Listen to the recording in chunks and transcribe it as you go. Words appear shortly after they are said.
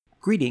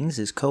Greetings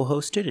is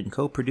co-hosted and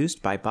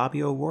co-produced by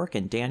Bobby O'Rourke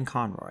and Dan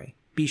Conroy.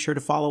 Be sure to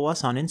follow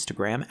us on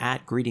Instagram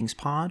at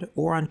GreetingsPod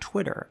or on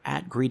Twitter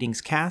at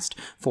GreetingsCast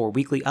for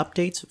weekly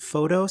updates,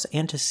 photos,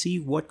 and to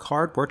see what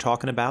card we're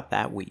talking about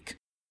that week.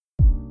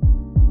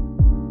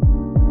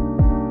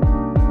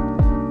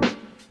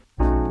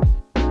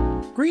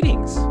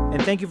 Greetings,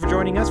 and thank you for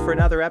joining us for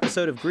another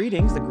episode of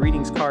Greetings, the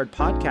Greetings Card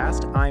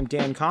Podcast. I'm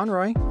Dan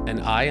Conroy. And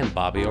I am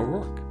Bobby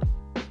O'Rourke.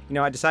 You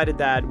know, I decided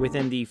that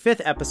within the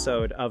 5th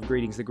episode of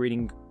Greetings, the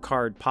Greeting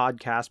Card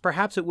Podcast,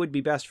 perhaps it would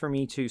be best for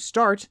me to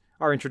start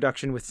our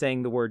introduction with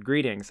saying the word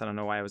greetings. I don't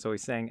know why I was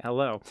always saying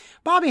hello.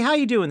 Bobby, how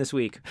you doing this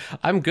week?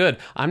 I'm good.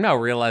 I'm now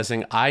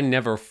realizing I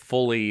never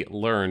fully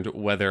learned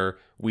whether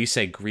we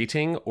say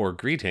greeting or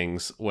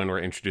greetings when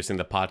we're introducing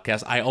the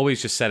podcast. I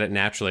always just said it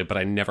naturally, but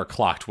I never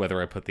clocked whether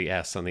I put the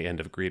S on the end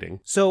of greeting.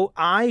 So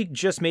I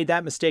just made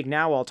that mistake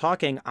now while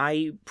talking.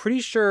 I'm pretty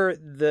sure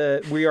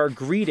we are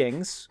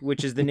Greetings,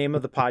 which is the name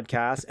of the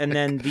podcast, and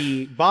then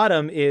the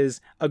bottom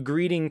is a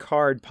greeting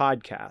card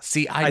podcast.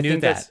 See, I knew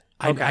that.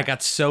 Okay. I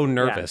got so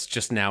nervous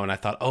just now, and I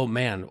thought, oh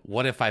man,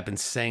 what if I've been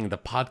saying the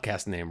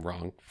podcast name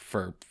wrong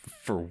for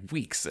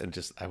weeks, and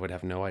I would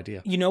have no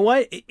idea. You know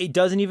what? It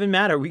doesn't even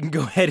matter. We can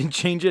go ahead and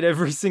change it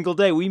every single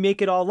day. We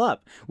make it all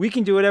up. We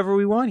can do whatever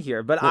we want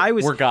here. But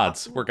we're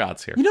gods. We're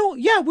gods here. You know,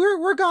 yeah,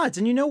 we're gods.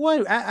 And you know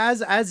what?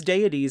 As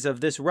deities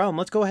of this realm,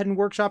 let's go ahead and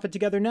workshop it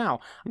together now.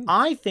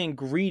 I think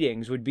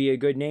Greetings would be a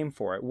good name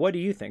for it. What do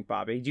you think,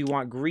 Bobby? Do you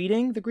want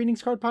Greeting, the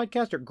Greetings Card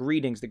Podcast, or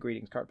Greetings, the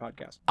Greetings Card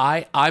Podcast?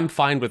 I'm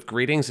fine with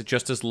Greetings,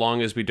 just as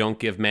long as we don't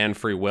give man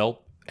free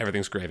will.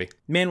 Everything's gravy.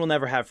 Man will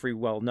never have free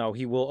will. No,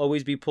 he will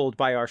always be pulled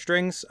by our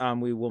strings.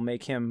 We will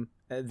make them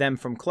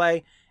from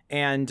clay.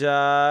 And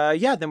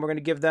then we're going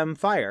to give them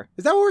fire.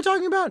 Is that what we're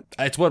talking about?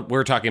 It's what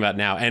we're talking about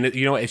now. And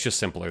it's just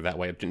simpler that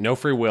way. No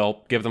free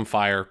will, give them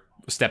fire.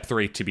 Step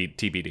 3,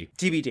 TBD.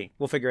 TBD.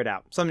 We'll figure it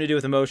out. Something to do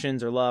with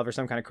emotions or love or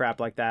some kind of crap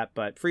like that.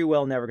 But free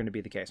will, never going to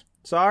be the case.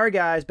 Sorry,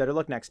 guys. Better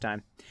luck next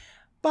time.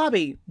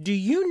 Bobby, do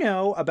you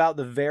know about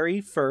the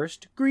very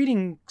first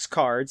greetings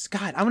cards?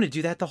 God, I'm going to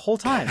do that the whole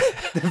time.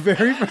 The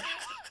very first...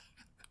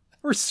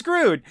 We're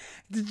screwed.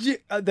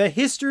 The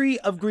history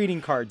of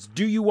greeting cards.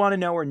 Do you want to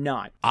know or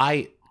not?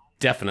 I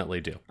definitely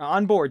do.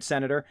 On board,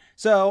 Senator.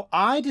 So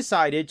I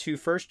decided to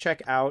first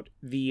check out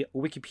the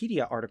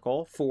Wikipedia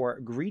article for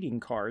greeting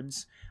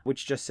cards,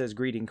 which just says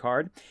greeting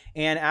card.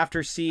 And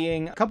after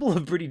seeing a couple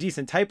of pretty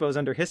decent typos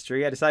under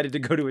history, I decided to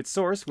go to its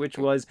source, which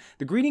was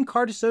the Greeting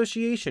Card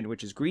Association,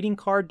 which is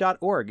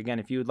greetingcard.org. Again,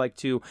 if you would like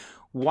to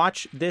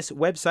watch this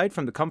website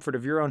from the comfort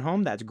of your own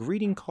home, that's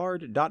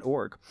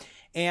greetingcard.org.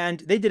 And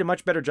they did a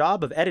much better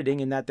job of editing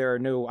in that there are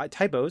no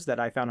typos that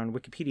I found on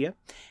Wikipedia.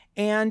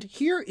 And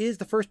here is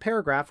the first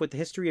paragraph with the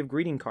history of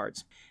greeting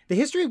cards. The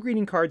history of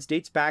greeting cards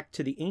dates back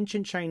to the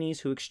ancient Chinese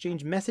who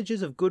exchanged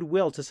messages of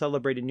goodwill to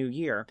celebrate a new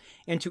year,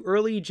 and to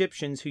early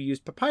Egyptians who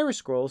used papyrus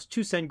scrolls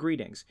to send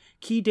greetings.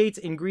 Key dates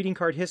in greeting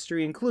card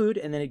history include,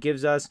 and then it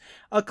gives us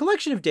a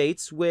collection of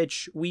dates,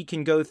 which we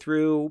can go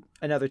through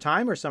another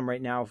time, or some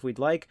right now if we'd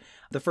like.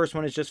 The first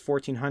one is just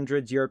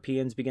 1400s.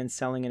 Europeans began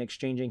selling and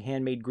exchanging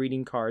handmade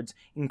greeting cards,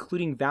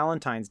 including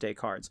Valentine's Day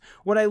cards.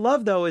 What I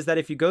love, though, is that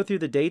if you go through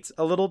the dates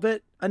a little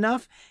bit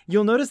enough,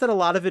 you'll notice that a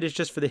lot of it is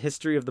just for the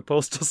history of the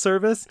Postal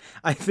Service.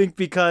 I think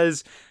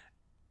because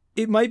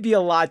it might be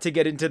a lot to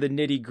get into the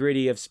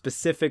nitty-gritty of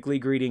specifically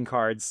greeting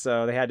cards,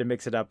 so they had to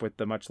mix it up with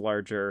the much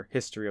larger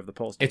history of the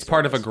Postal Service. It's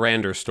part of a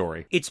grander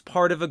story. It's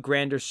part of a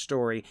grander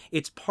story.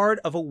 It's part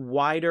of a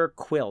wider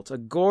quilt, a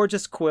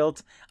gorgeous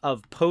quilt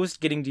of post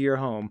getting to your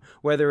home,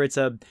 whether it's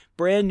a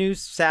brand new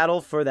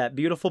saddle for that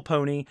beautiful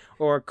pony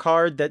or a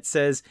card that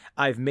says,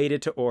 "I've made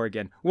it to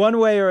Oregon." One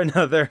way or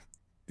another,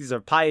 these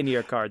are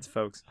pioneer cards,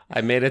 folks.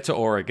 I made it to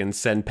Oregon.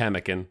 Send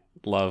pemmican.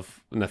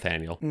 Love,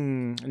 Nathaniel.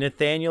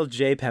 Nathaniel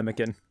J.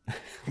 Pemmican.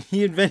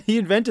 He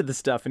invented the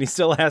stuff, and he's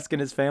still asking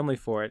his family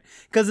for it.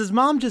 Because his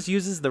mom just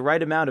uses the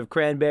right amount of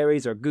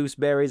cranberries or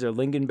gooseberries or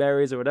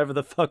lingonberries or whatever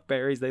the fuck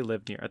berries they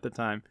lived near at the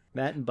time.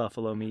 That and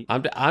buffalo meat.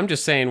 I'm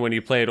just saying, when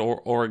you played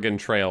Oregon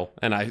Trail,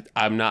 and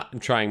I'm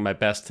not trying my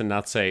best to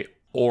not say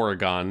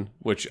Oregon,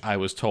 which I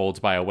was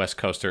told by a West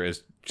Coaster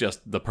is just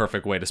the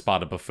perfect way to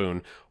spot a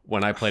buffoon.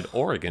 When I played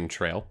Oregon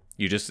Trail,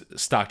 you just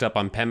stocked up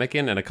on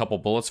pemmican and a couple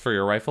bullets for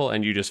your rifle,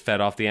 and you just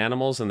fed off the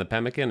animals and the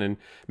pemmican, and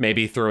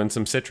maybe threw in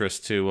some citrus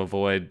to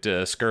avoid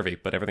scurvy.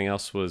 But everything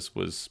else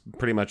was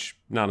pretty much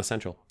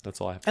non-essential.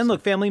 That's all I have to say. And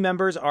look, family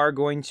members are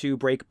going to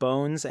break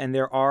bones, and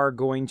there are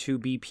going to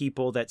be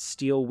people that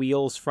steal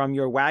wheels from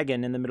your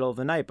wagon in the middle of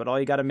the night. But all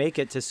you got to make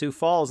it to Sioux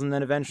Falls, and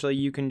then eventually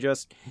you can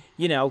just,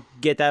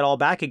 get that all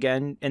back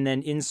again, and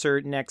then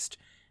insert next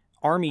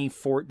army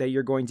fort that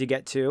you're going to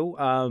get to,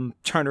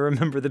 trying to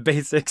remember the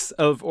basics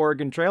of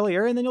Oregon Trail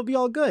here, and then you'll be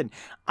all good.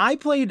 I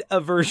played a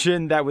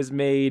version that was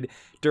made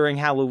during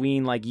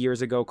Halloween like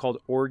years ago called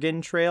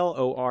Oregon Trail,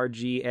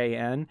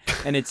 Organ,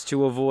 and it's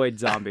to avoid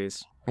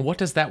zombies. What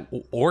does that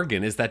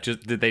Oregon? Is that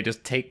just, did they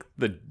just take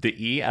the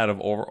E out of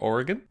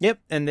Oregon? Yep,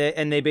 and they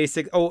and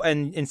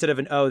instead of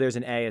an O, there's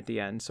an A at the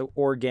end. So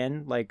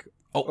Oregon, like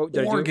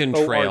Oregon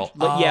Trail.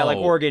 Yeah, like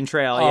Oregon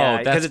Trail. Yeah,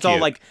 because it's cute. all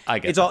like I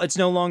get it's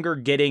no longer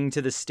getting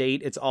to the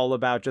state. It's all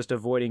about just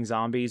avoiding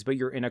zombies. But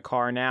you're in a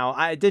car now.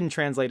 It didn't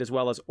translate as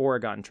well as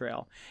Oregon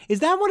Trail. Is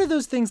that one of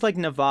those things like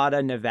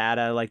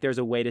Nevada? Like there's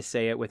a way to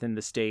say it within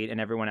the state, and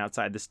everyone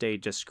outside the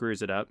state just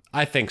screws it up.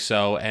 I think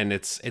so, and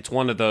it's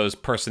one of those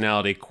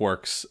personality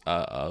quirks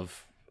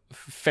of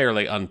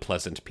fairly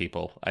unpleasant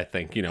people. I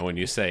think, when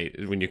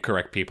you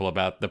correct people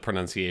about the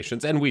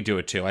pronunciations, and we do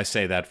it too. I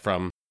say that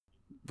from.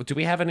 Do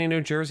we have any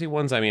New Jersey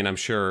ones? I mean, I'm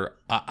sure.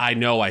 I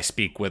know I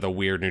speak with a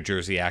weird New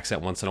Jersey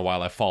accent once in a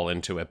while. I fall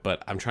into it,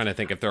 but I'm trying to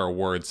think if there are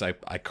words I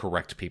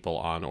correct people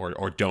on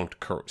or don't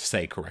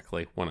say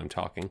correctly when I'm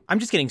talking. I'm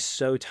just getting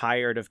so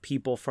tired of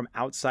people from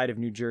outside of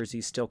New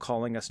Jersey still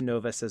calling us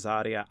Nova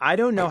Cesaria. I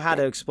don't know how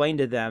to explain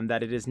to them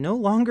that it is no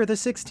longer the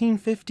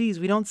 1650s.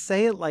 We don't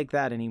say it like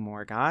that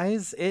anymore,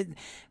 guys.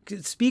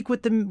 Speak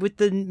with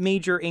the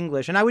major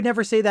English, and I would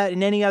never say that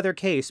in any other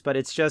case, but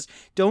it's just,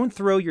 don't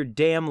throw your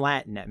damn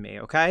Latin at me,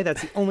 okay?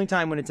 That's the only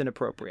time when it's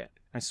inappropriate.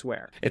 I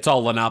swear. It's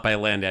all Lenape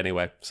land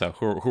anyway, so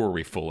who are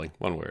we fooling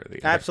one way or the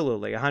other?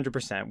 Absolutely,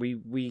 100%.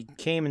 We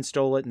came and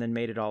stole it and then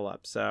made it all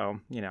up,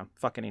 so,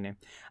 fuck any name.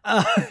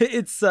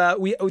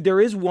 There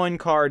is one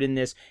card in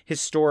this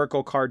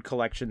historical card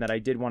collection that I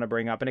did want to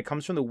bring up, and it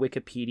comes from the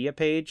Wikipedia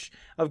page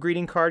of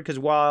Greeting Card, because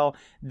while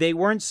they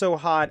weren't so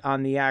hot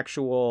on the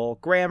actual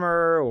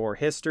grammar or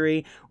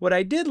history, what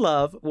I did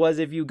love was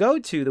if you go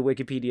to the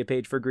Wikipedia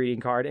page for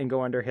Greeting Card and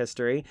go under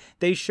history,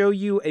 they show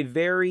you a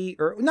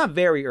not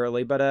very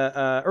early, but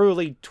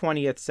early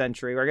 20th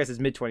century, or I guess it's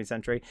mid 20th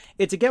century.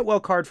 It's a Get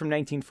Well card from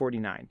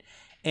 1949.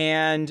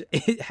 And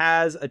it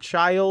has a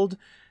child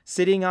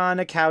sitting on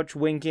a couch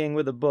winking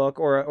with a book,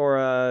 or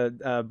a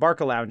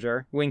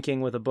Barcalounger winking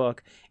with a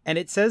book. And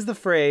it says the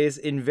phrase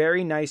in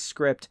very nice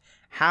script,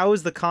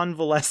 "How's the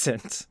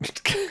convalescent?"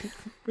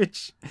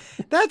 Which,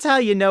 that's how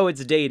you know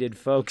it's dated,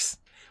 folks.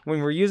 When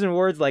we're using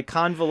words like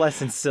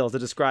convalescent still to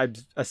describe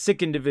a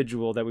sick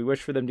individual that we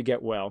wish for them to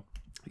get well.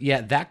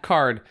 Yeah, that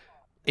card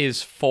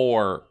is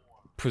for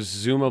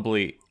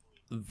presumably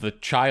the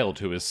child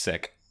who is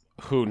sick,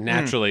 who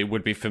naturally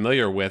would be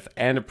familiar with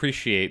and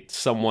appreciate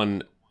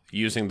someone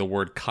using the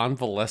word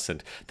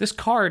convalescent. This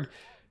card,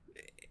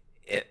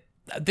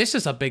 this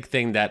is a big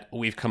thing that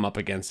we've come up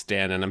against,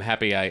 Dan, and I'm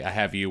happy I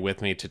have you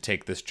with me to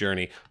take this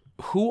journey.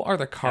 Who are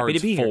the cards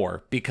for?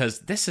 Here. Because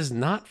this is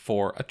not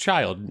for a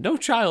child. No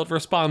child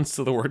responds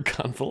to the word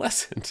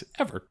convalescent,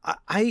 ever.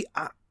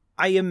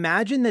 I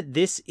imagine that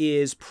this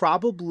is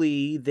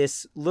probably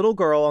this little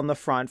girl on the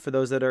front, for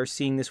those that are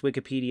seeing this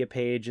Wikipedia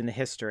page in the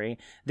history,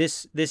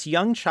 this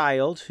young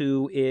child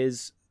who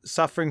is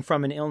suffering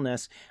from an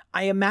illness.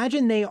 I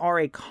imagine they are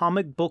a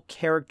comic book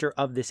character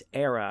of this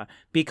era,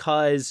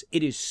 because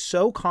it is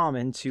so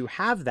common to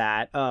have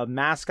that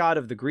mascot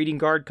of the greeting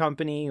card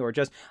company, or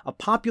just a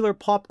popular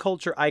pop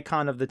culture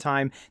icon of the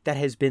time that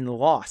has been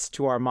lost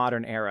to our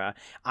modern era.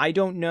 I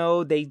don't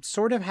know. They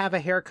sort of have a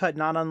haircut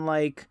not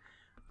unlike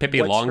Pippi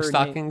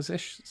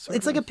Longstockings-ish?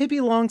 It's like a Pippi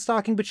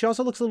Longstocking, but she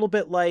also looks a little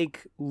bit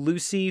like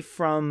Lucy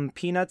from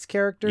Peanuts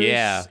characters.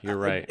 Yeah, you're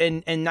right.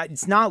 And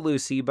it's not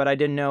Lucy, but I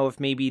didn't know if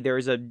maybe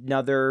there's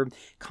another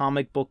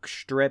comic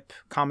strip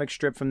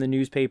from the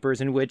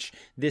newspapers in which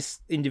this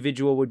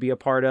individual would be a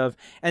part of.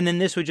 And then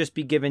this would just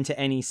be given to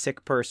any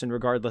sick person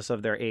regardless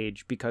of their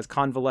age, because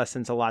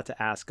convalescent's a lot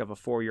to ask of a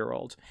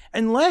 4-year-old.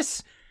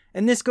 Unless...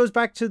 And this goes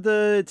back to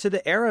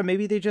the era.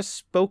 Maybe they just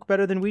spoke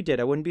better than we did.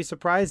 I wouldn't be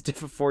surprised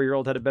if a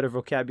 4-year-old had a better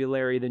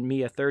vocabulary than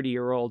me, a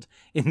 30-year-old,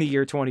 in the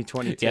year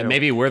 2022. Yeah,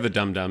 maybe we're the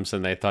dum-dums,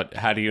 and they thought,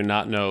 how do you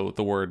not know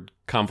the word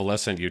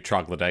convalescent, you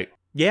troglodyte?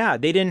 Yeah,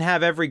 they didn't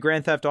have every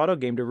Grand Theft Auto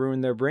game to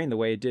ruin their brain the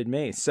way it did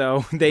me.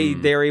 So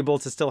they're able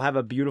to still have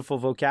a beautiful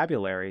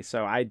vocabulary.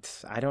 So I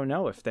don't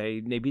know if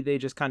maybe they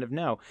just kind of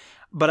know.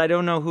 But I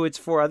don't know who it's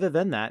for other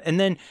than that. And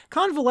then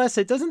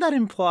convalescent, doesn't that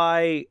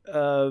imply,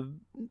 I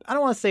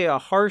don't want to say a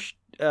harsh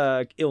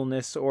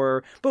illness,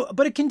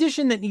 but a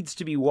condition that needs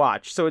to be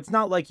watched. So it's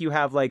not like you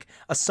have like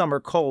a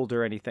summer cold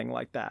or anything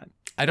like that.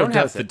 I don't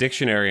have the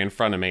dictionary in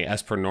front of me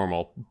as per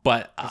normal,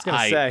 but I was going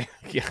to say.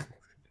 Yeah.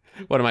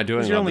 What am I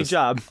doing? It's your only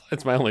job.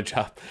 It's my only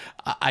job.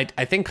 I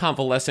think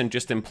convalescent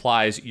just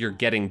implies you're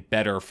getting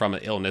better from an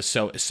illness.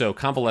 So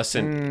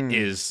convalescent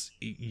is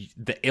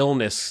the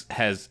illness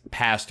has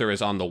passed or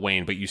is on the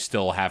wane, but you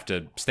still have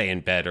to stay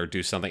in bed or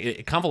do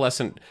something.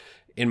 Convalescent,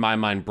 in my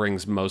mind,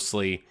 brings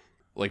mostly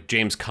like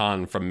James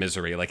Caan from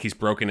Misery. Like he's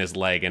broken his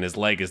leg and his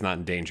leg is not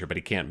in danger, but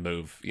he can't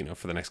move,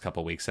 for the next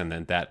couple of weeks. And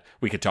then that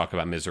we could talk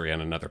about Misery on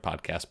another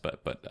podcast.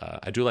 But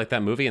I do like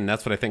that movie, and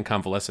that's what I think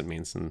convalescent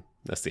means. And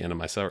that's the end of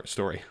my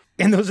story.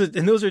 And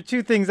those are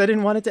two things I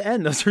didn't want it to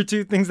end. Those are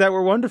two things that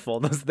were wonderful.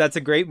 That's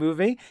a great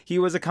movie. He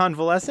was a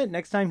convalescent.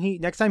 Next time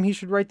he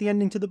should write the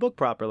ending to the book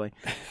properly.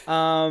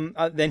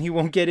 Then he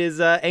won't get his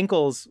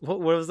ankles. What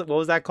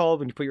was that called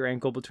when you put your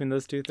ankle between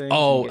those two things?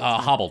 Oh,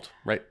 hobbled,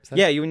 right?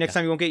 Next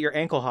time you won't get your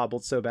ankle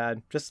hobbled so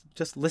bad.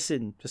 Just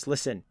listen.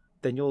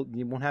 Then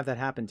you won't have that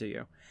happen to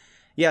you.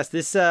 Yes,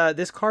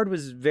 this card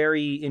was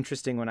very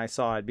interesting when I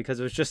saw it because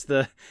it was just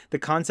the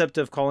concept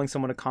of calling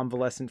someone a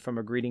convalescent from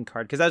a greeting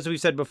card. Because as we've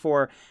said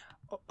before,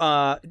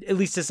 at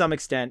least to some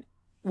extent,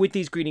 with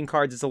these greeting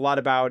cards, it's a lot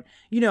about,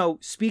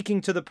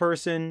 speaking to the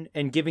person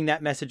and giving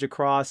that message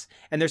across.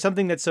 And there's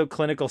something that's so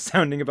clinical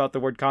sounding about the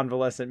word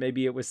convalescent.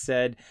 Maybe it was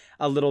said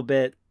a little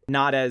bit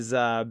not as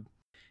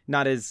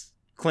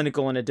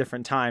clinical in a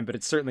different time, but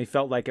it certainly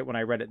felt like it when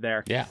I read it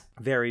there. Yeah.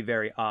 Very,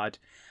 very odd.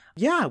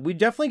 Yeah, we're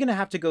definitely going to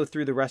have to go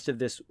through the rest of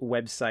this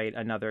website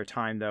another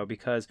time, though,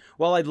 because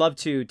while I'd love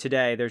to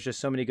today, there's just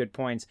so many good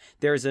points.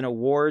 There's an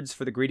awards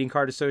for the Greeting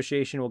Card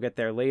Association. We'll get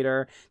there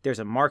later. There's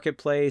a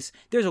marketplace.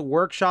 There's a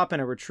workshop and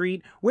a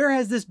retreat. Where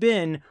has this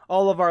been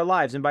all of our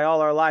lives? And by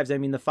all our lives, I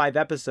mean the 5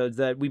 episodes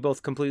that we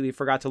both completely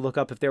forgot to look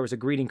up if there was a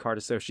Greeting Card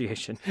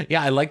Association.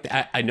 Yeah,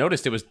 I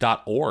noticed it was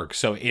 .org,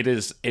 so it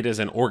is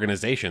an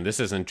organization. This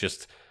isn't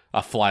just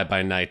a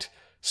fly-by-night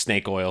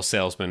snake oil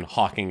salesman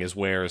hawking his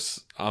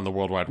wares on the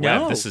World Wide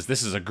Web. This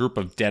is a group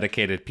of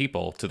dedicated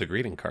people to the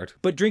greeting card.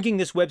 But drinking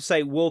this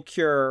website will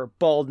cure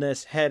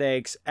baldness,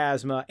 headaches,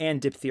 asthma,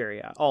 and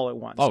diphtheria all at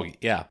once. Oh,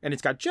 yeah. And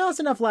it's got just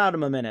enough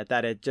laudamum in it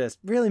that it just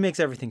really makes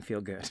everything feel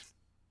good.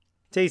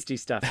 Tasty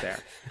stuff there.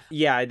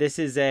 Yeah, this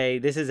is a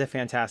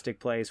fantastic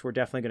place. We're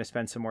definitely going to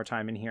spend some more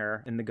time in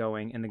here in the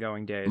going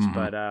days. Mm-hmm.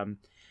 But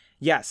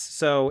yes,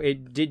 so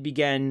it did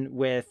begin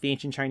with the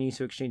ancient Chinese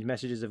who exchanged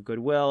messages of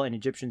goodwill and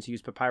Egyptians who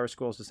used papyrus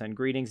scrolls to send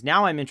greetings.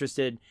 Now I'm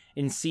interested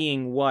in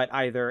seeing what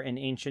either an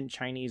ancient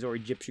Chinese or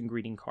Egyptian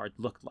greeting card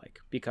looked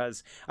like,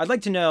 because I'd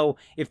like to know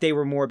if they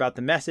were more about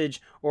the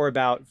message or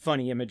about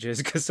funny images,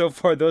 because so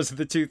far those are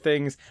the two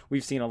things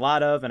we've seen a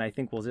lot of, and I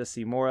think we'll just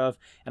see more of,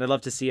 and I'd love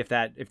to see if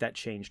that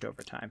changed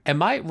over time.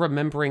 Am I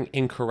remembering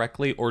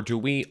incorrectly, or do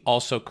we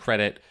also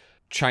credit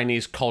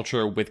Chinese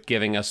culture with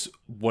giving us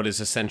what is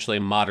essentially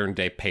modern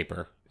day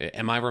paper?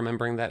 Am I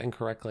remembering that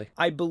incorrectly?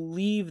 I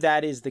believe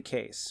that is the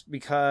case,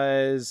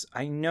 because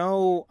I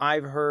know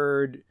I've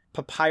heard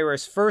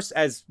papyrus first,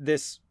 as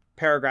this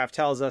paragraph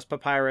tells us,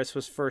 papyrus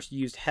was first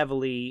used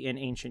heavily in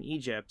ancient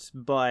Egypt,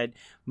 but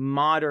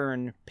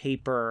modern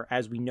paper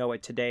as we know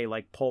it today,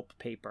 like pulp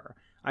paper,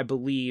 I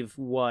believe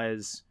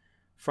was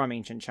from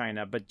ancient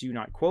China, but do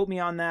not quote me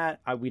on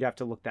that. We'd have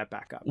to look that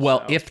back up.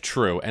 Well, if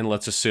true, and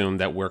let's assume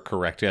that we're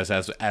correct,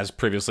 as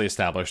previously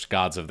established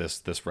gods of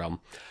this realm,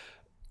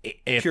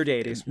 pure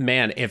deities.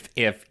 Man, if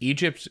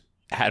Egypt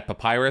had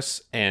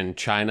papyrus and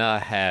China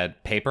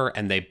had paper,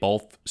 and they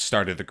both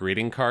started the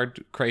greeting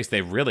card craze,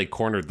 they really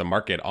cornered the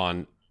market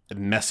on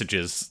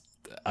messages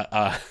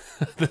on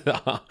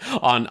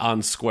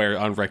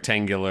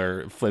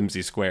rectangular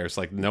flimsy squares.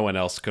 Like no one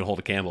else could hold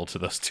a candle to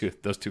those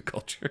two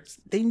cultures.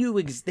 They knew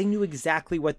exactly what